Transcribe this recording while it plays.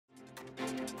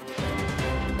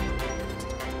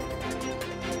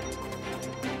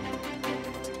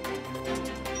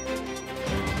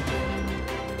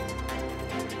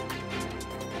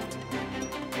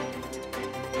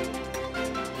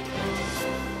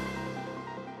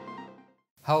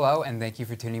Hello, and thank you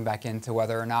for tuning back in to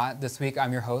Whether or Not. This week,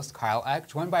 I'm your host, Kyle Eck,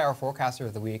 joined by our forecaster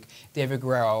of the week, David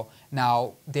Guerrero.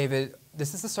 Now, David,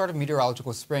 this is the start of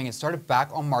meteorological spring. It started back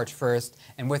on March 1st,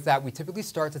 and with that, we typically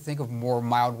start to think of more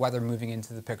mild weather moving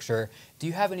into the picture. Do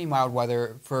you have any mild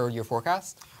weather for your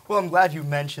forecast? Well, I'm glad you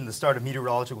mentioned the start of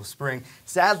meteorological spring.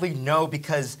 Sadly, no,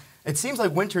 because it seems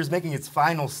like winter is making its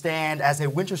final stand as a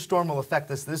winter storm will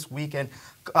affect us this weekend,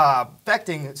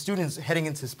 affecting students heading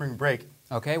into spring break.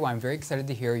 Okay, well, I'm very excited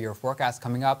to hear your forecast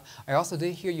coming up. I also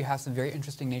did hear you have some very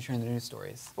interesting nature in the news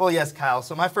stories. Well, yes, Kyle.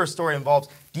 So my first story involves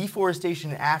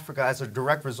deforestation in Africa as a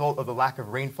direct result of the lack of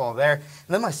rainfall there. And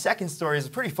then my second story is a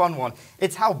pretty fun one.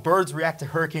 It's how birds react to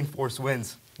hurricane-force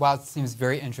winds. Wow, it seems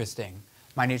very interesting.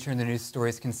 My Nature in the News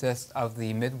stories consist of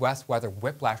the Midwest weather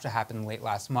whiplash that happened late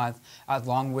last month,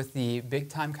 along with the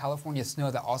big-time California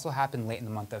snow that also happened late in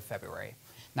the month of February.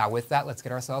 Now with that, let's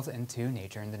get ourselves into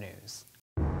Nature in the News.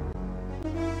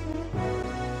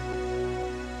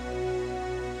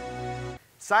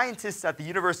 Scientists at the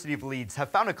University of Leeds have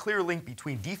found a clear link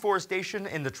between deforestation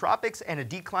in the tropics and a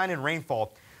decline in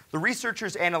rainfall. The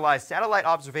researchers analyzed satellite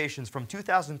observations from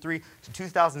 2003 to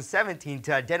 2017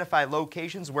 to identify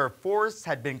locations where forests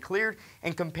had been cleared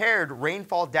and compared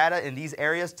rainfall data in these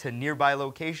areas to nearby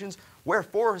locations where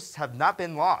forests have not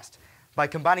been lost. By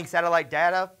combining satellite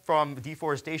data from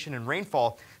deforestation and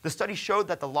rainfall, the study showed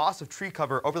that the loss of tree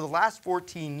cover over the last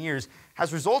 14 years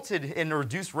has resulted in a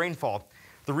reduced rainfall.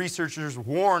 The researchers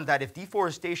warned that if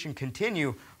deforestation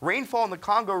continues, rainfall in the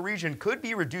Congo region could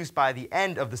be reduced by the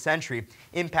end of the century,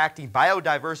 impacting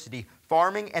biodiversity,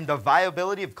 farming, and the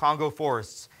viability of Congo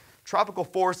forests. Tropical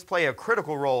forests play a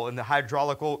critical role in the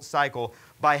hydraulical cycle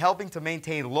by helping to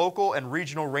maintain local and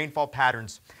regional rainfall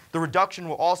patterns. The reduction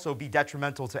will also be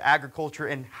detrimental to agriculture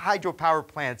and hydropower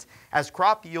plants as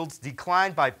crop yields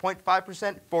decline by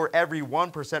 0.5% for every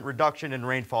 1% reduction in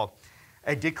rainfall.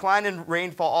 A decline in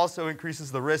rainfall also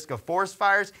increases the risk of forest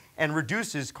fires and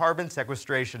reduces carbon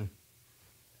sequestration.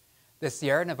 The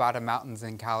Sierra Nevada mountains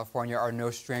in California are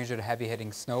no stranger to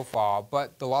heavy-hitting snowfall,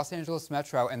 but the Los Angeles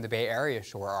metro and the Bay Area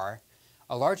sure are.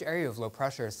 A large area of low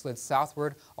pressure slid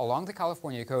southward along the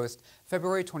California coast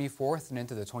February 24th and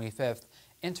into the 25th,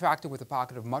 interacted with a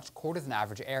pocket of much colder than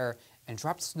average air, and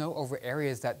dropped snow over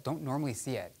areas that don't normally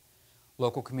see it.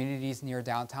 Local communities near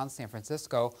downtown San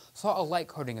Francisco saw a light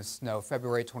coating of snow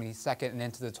February 22nd and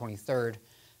into the 23rd.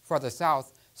 Farther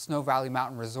south, Snow Valley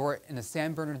Mountain Resort in the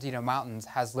San Bernardino Mountains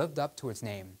has lived up to its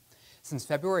name. Since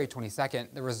February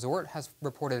 22nd, the resort has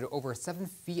reported over 7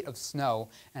 feet of snow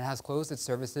and has closed its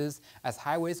services as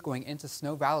highways going into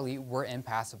Snow Valley were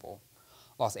impassable.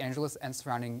 Los Angeles and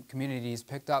surrounding communities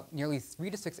picked up nearly 3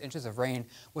 to 6 inches of rain,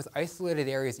 with isolated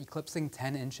areas eclipsing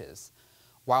 10 inches.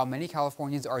 While many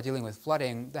Californians are dealing with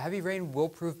flooding, the heavy rain will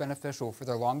prove beneficial for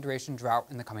their long-duration drought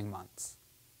in the coming months.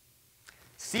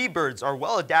 Seabirds are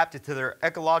well adapted to their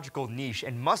ecological niche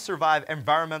and must survive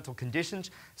environmental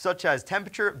conditions such as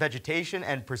temperature, vegetation,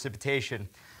 and precipitation.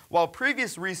 While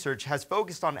previous research has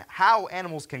focused on how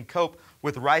animals can cope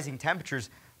with rising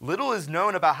temperatures, little is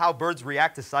known about how birds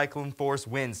react to cyclone-force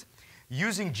winds.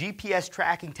 Using GPS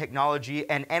tracking technology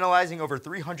and analyzing over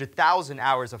 300,000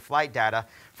 hours of flight data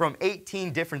from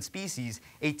 18 different species,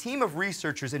 a team of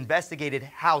researchers investigated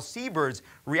how seabirds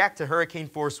react to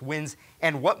hurricane-force winds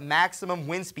and what maximum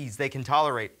wind speeds they can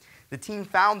tolerate. The team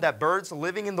found that birds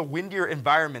living in the windier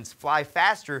environments fly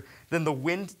faster than the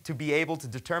wind to be able to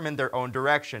determine their own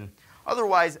direction.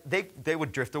 Otherwise, they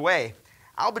would drift away.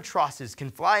 Albatrosses can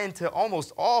fly into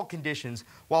almost all conditions,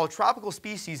 while tropical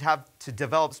species have to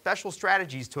develop special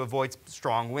strategies to avoid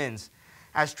strong winds.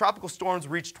 As tropical storms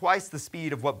reach twice the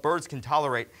speed of what birds can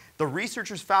tolerate, the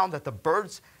researchers found that the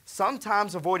birds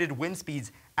sometimes avoided wind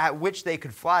speeds at which they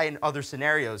could fly in other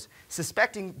scenarios,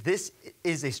 suspecting this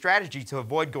is a strategy to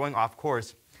avoid going off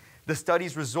course. The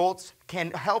study's results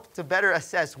can help to better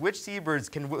assess which seabirds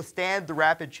can withstand the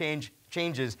rapid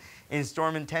changes in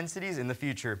storm intensities in the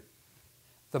future.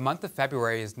 The month of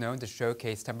February is known to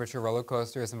showcase temperature roller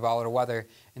coasters and volatile weather,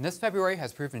 and this February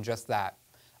has proven just that.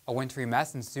 A wintry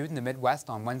mess ensued in the Midwest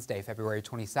on Wednesday, February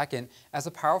 22nd, as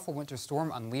a powerful winter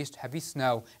storm unleashed heavy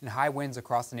snow and high winds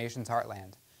across the nation's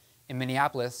heartland. In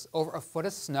Minneapolis, over a foot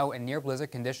of snow and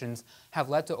near-blizzard conditions have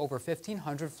led to over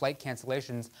 1,500 flight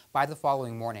cancellations by the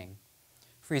following morning.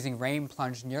 Freezing rain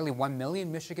plunged nearly 1 million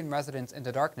Michigan residents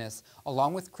into darkness,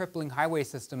 along with crippling highway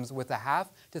systems with a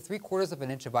half to 3/4 of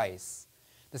an inch of ice.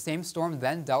 The same storm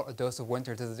then dealt a dose of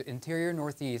winter to the interior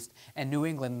Northeast and New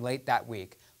England late that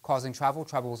week, causing travel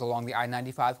troubles along the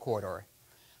I-95 corridor.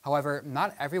 However,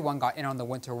 not everyone got in on the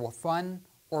winter fun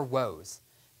or woes.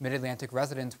 Mid-Atlantic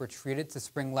residents were treated to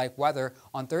spring-like weather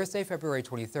on Thursday, February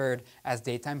 23rd, as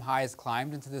daytime highs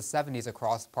climbed into the 70s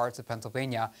across parts of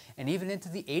Pennsylvania and even into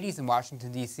the 80s in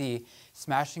Washington, D.C.,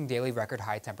 smashing daily record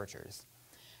high temperatures.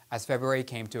 As February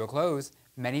came to a close,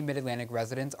 many Mid-Atlantic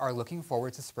residents are looking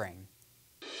forward to spring.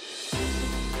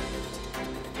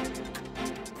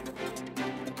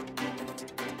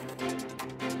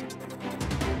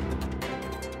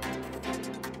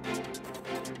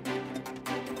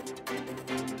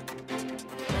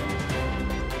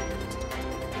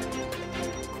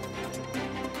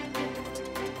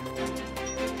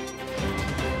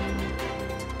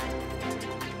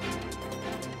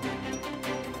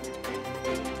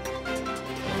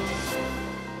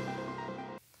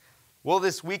 Well,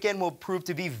 this weekend will prove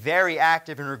to be very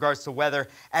active in regards to weather,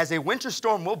 as a winter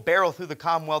storm will barrel through the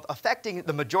Commonwealth, affecting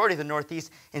the majority of the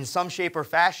Northeast in some shape or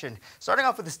fashion. Starting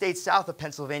off with the states south of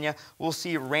Pennsylvania, we'll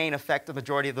see rain affect the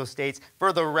majority of those states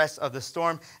for the rest of the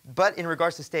storm. But in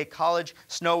regards to State College,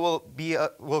 snow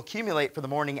will accumulate for the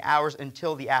morning hours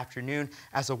until the afternoon,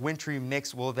 as a wintry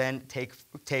mix will then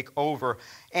take over.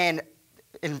 And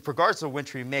in regards to a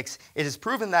wintry mix, it is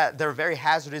proven that they're very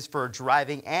hazardous for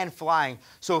driving and flying.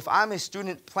 So if I'm a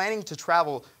student planning to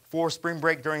travel for spring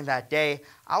break during that day,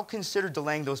 I'll consider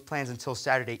delaying those plans until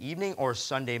Saturday evening or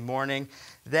Sunday morning.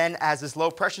 Then as this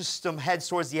low pressure system heads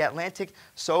towards the Atlantic,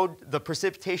 so the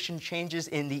precipitation changes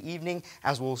in the evening,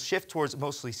 as we'll shift towards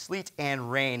mostly sleet and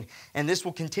rain. And this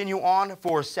will continue on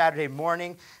for Saturday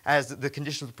morning as the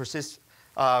conditions persist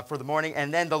for the morning,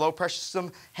 and then the low pressure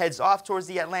system heads off towards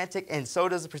the Atlantic, and so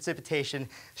does the precipitation,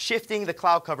 shifting the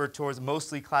cloud cover towards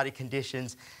mostly cloudy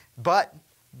conditions. But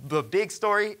the big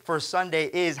story for Sunday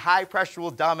is high pressure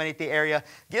will dominate the area,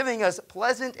 giving us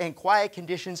pleasant and quiet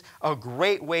conditions, a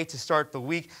great way to start the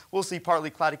week. We'll see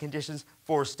partly cloudy conditions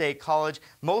for State College,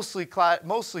 mostly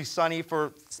sunny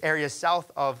for areas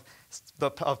south of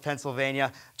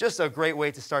Pennsylvania. Just a great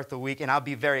way to start the week, and I'll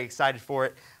be very excited for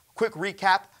it. Quick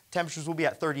recap. Temperatures will be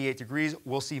at 38 degrees.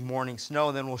 We'll see morning snow,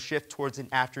 and then we'll shift towards an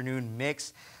afternoon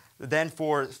mix. Then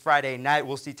for Friday night,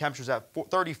 we'll see temperatures at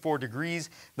 34 degrees.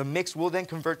 The mix will then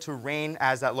convert to rain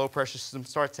as that low pressure system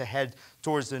starts to head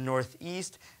towards the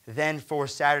northeast. Then for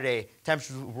Saturday,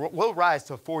 temperatures will rise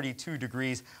to 42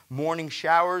 degrees. Morning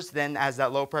showers, then as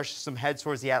that low pressure system heads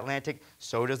towards the Atlantic,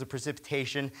 so does the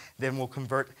precipitation. Then we'll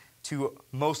convert to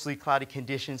mostly cloudy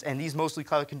conditions, and these mostly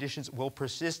cloudy conditions will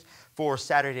persist for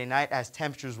Saturday night, as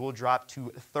temperatures will drop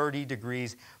to 30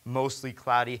 degrees, mostly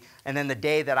cloudy. And then the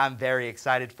day that I'm very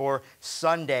excited for,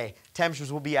 Sunday,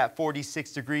 temperatures will be at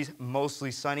 46 degrees, mostly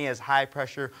sunny, as high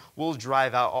pressure will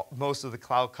drive out most of the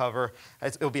cloud cover.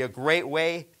 It'll be a great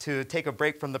way to take a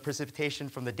break from the precipitation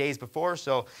from the days before.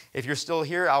 So if you're still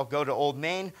here, I'll go to Old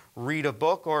Main, read a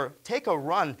book, or take a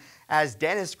run, as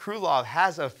Dennis Khrulov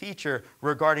has a feature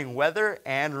regarding weather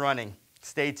and running.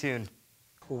 Stay tuned.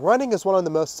 Running is one of the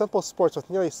most simple sports, with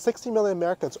nearly 60 million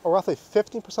Americans, or roughly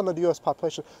 15% of the U.S.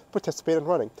 population, participate in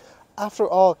running. After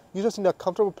all, you just need a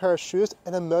comfortable pair of shoes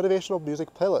and a motivational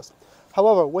music playlist.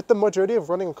 However, with the majority of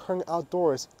running occurring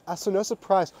outdoors, as to no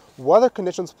surprise, weather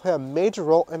conditions play a major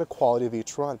role in the quality of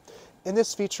each run. In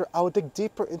this feature, I will dig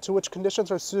deeper into which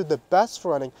conditions are suited the best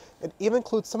for running, and even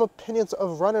include some opinions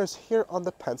of runners here on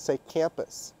the Penn State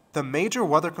campus. The major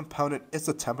weather component is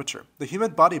the temperature. The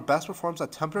human body best performs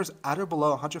at temperatures at or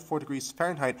below 104 degrees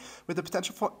Fahrenheit, with the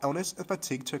potential for illness and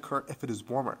fatigue to occur if it is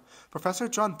warmer. Professor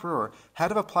John Brewer, head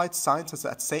of applied sciences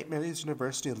at St. Mary's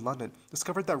University in London,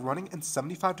 discovered that running in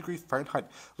 75 degrees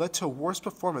Fahrenheit led to a worse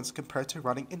performance compared to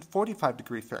running in 45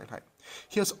 degrees Fahrenheit.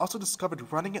 He has also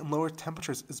discovered running in lower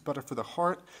temperatures is better for the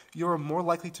heart, you are more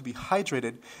likely to be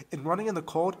hydrated, and running in the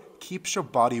cold keeps your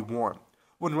body warm.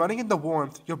 When running in the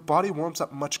warmth, your body warms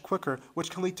up much quicker, which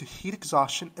can lead to heat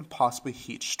exhaustion and possibly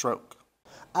heat stroke.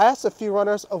 I asked a few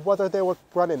runners of whether they would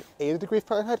run in 80 degrees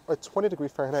Fahrenheit or 20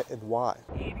 degrees Fahrenheit, and why.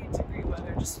 80 degree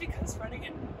weather, just because running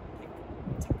in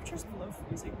temperatures below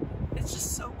freezing, it's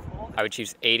just so cold. I would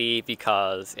choose 80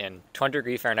 because in 20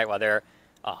 degree Fahrenheit weather,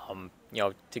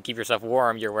 to keep yourself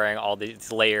warm, you're wearing all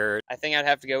these layers. I think I'd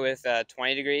have to go with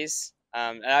 20 degrees.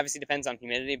 It obviously depends on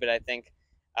humidity, but I think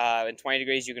in 20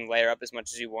 degrees you can layer up as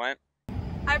much as you want.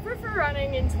 I prefer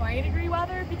running in 20 degree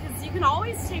weather because you can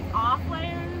always take off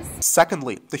layers.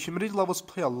 Secondly, the humidity levels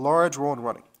play a large role in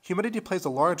running. Humidity plays a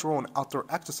large role in outdoor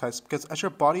exercise because as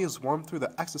your body is warmed through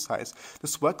the exercise, the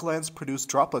sweat glands produce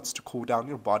droplets to cool down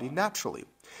your body naturally.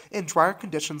 In drier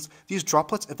conditions, these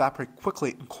droplets evaporate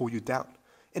quickly and cool you down.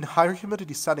 In higher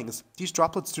humidity settings, these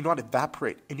droplets do not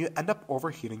evaporate and you end up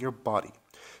overheating your body.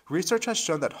 Research has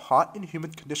shown that hot and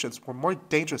humid conditions were more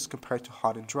dangerous compared to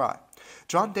hot and dry.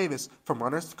 John Davis from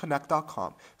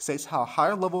RunnersConnect.com states how a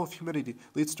higher level of humidity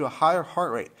leads to a higher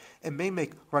heart rate and may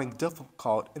make running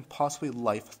difficult and possibly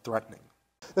life-threatening.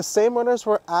 The same runners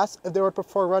were asked if they would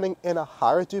prefer running in a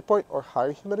higher dew point or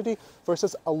higher humidity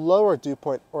versus a lower dew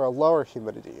point or a lower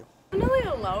humidity. Definitely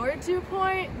a lower dew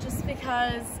point, just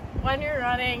because when you're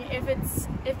running, if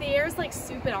the air is like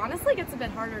stupid, honestly, it gets a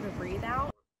bit harder to breathe out.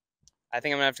 I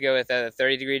think I'm gonna have to go with a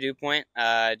 30-degree dew point,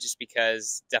 just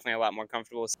because definitely a lot more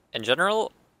comfortable. In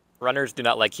general, runners do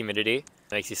not like humidity.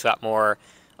 It makes you sweat more,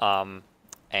 and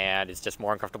it's just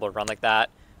more uncomfortable to run like that.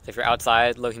 So if you're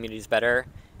outside, low humidity is better.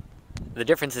 The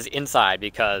difference is inside,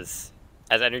 because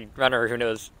as any runner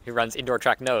who runs indoor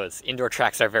track knows, indoor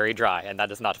tracks are very dry, and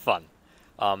that is not fun.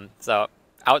 So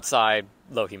outside,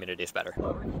 low humidity is better.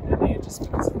 Lower humidity, just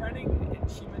because running in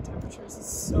humid temperatures is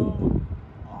so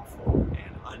awful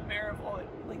and unbearable.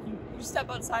 Like you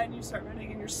step outside and you start running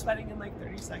and you're sweating in like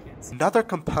 30 seconds. Another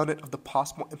component of the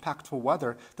possible impactful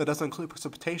weather that doesn't include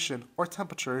precipitation or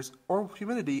temperatures or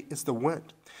humidity is the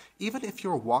wind. Even if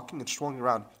you're walking and strolling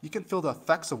around, you can feel the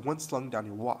effects of wind slowing down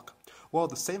your walk. Well,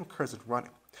 the same occurs in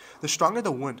running. The stronger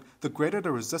the wind, the greater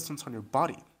the resistance on your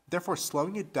body, therefore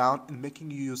slowing you down and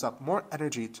making you use up more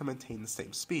energy to maintain the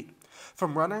same speed.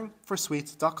 From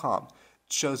runningforsweets.com,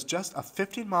 shows just a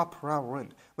 15-mile-per-hour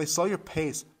wind may slow your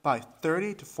pace by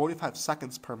 30 to 45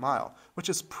 seconds per mile, which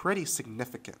is pretty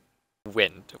significant.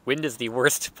 Wind. Wind is the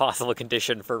worst possible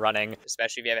condition for running.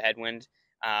 Especially if you have a headwind.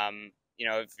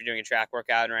 If you're doing a track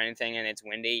workout or anything and it's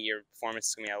windy, your performance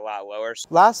is going to be a lot lower.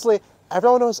 Lastly,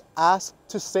 everyone was asked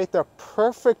to state their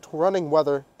perfect running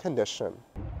weather condition.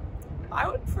 I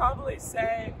would probably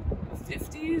say 50s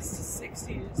to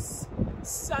 60s,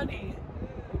 sunny,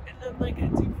 and then like a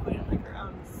dew point like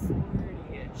around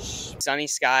 40-ish. Sunny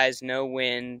skies, no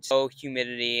wind, low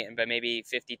humidity, but maybe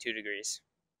 52 degrees.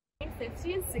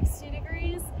 50 and 60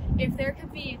 degrees, if there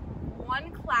could be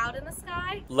one cloud in the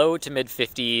sky. Low to mid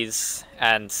 50s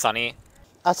and sunny.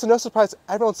 As to no surprise,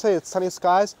 everyone say it's sunny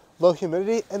skies, low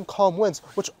humidity, and calm winds,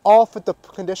 which all fit the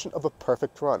condition of a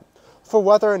perfect run. For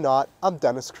Whether or Not, I'm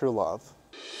Dennis Khrulov.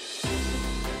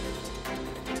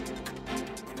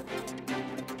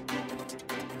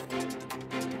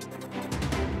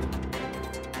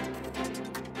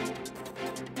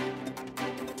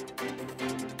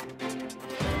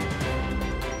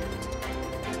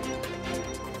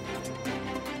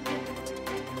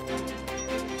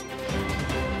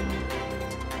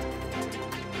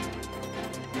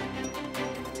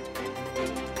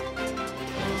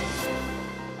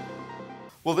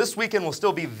 Well, this weekend will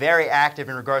still be very active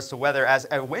in regards to weather, as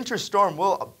a winter storm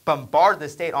will bombard the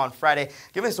state on Friday,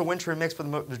 giving us a wintry mix for the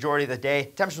majority of the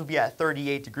day. Temperatures will be at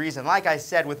 38 degrees, and like I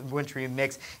said, with the wintry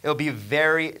mix, it'll be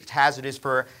very hazardous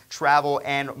for travel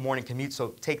and morning commute, so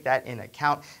take that in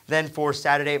account. Then for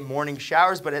Saturday, morning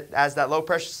showers, but as that low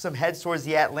pressure system heads towards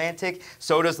the Atlantic,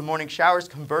 so does the morning showers,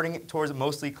 converting it towards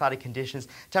mostly cloudy conditions.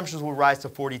 Temperatures will rise to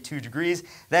 42 degrees.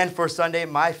 Then for Sunday,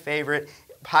 my favorite,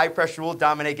 high pressure will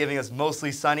dominate, giving us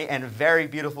mostly sunny and very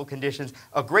beautiful conditions.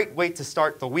 A great way to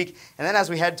start the week. And then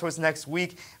as we head towards next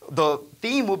week, the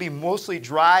theme will be mostly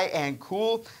dry and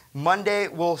cool. Monday,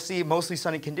 we'll see mostly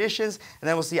sunny conditions, and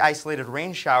then we'll see isolated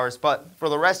rain showers. But for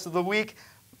the rest of the week,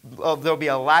 there'll be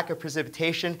a lack of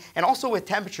precipitation, and also with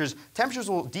temperatures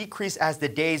will decrease as the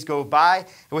days go by.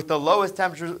 With the lowest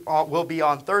temperatures will be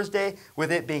on Thursday,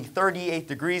 with it being 38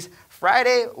 degrees.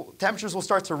 Friday, temperatures will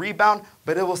start to rebound,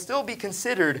 but it will still be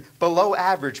considered below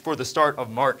average for the start of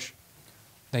March.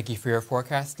 Thank you for your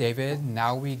forecast, David.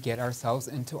 Now we get ourselves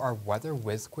into our Weather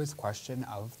Whiz Quiz question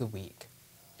of the week.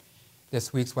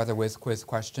 This week's Weather Whiz Quiz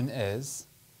question is,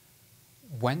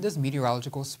 when does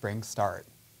meteorological spring start?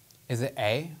 Is it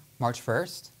A, March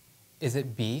 1st? Is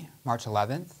it B, March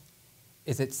 11th?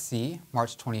 Is it C,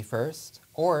 March 21st?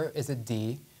 Or is it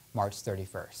D, March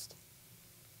 31st?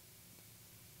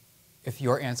 If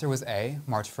your answer was A,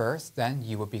 March 1st, then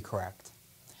you would be correct.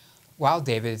 Wow,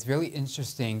 David, it's really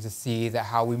interesting to see that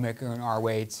how we make our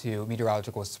way to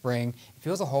meteorological spring. It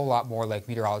feels a whole lot more like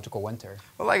meteorological winter.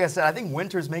 Well, like I said, I think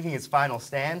winter is making its final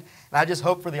stand, and I just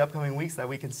hope for the upcoming weeks that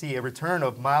we can see a return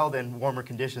of mild and warmer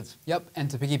conditions. Yep, and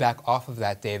to piggyback off of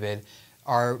that, David,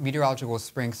 our meteorological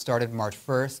spring started March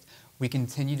 1st. We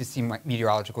continue to see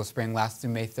meteorological spring last through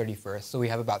May 31st, so we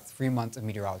have about 3 months of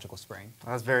meteorological spring.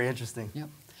 That's very interesting. Yep.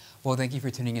 Well, thank you for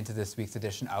tuning into this week's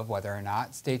edition of Whether or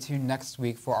Not. Stay tuned next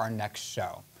week for our next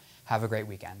show. Have a great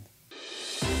weekend.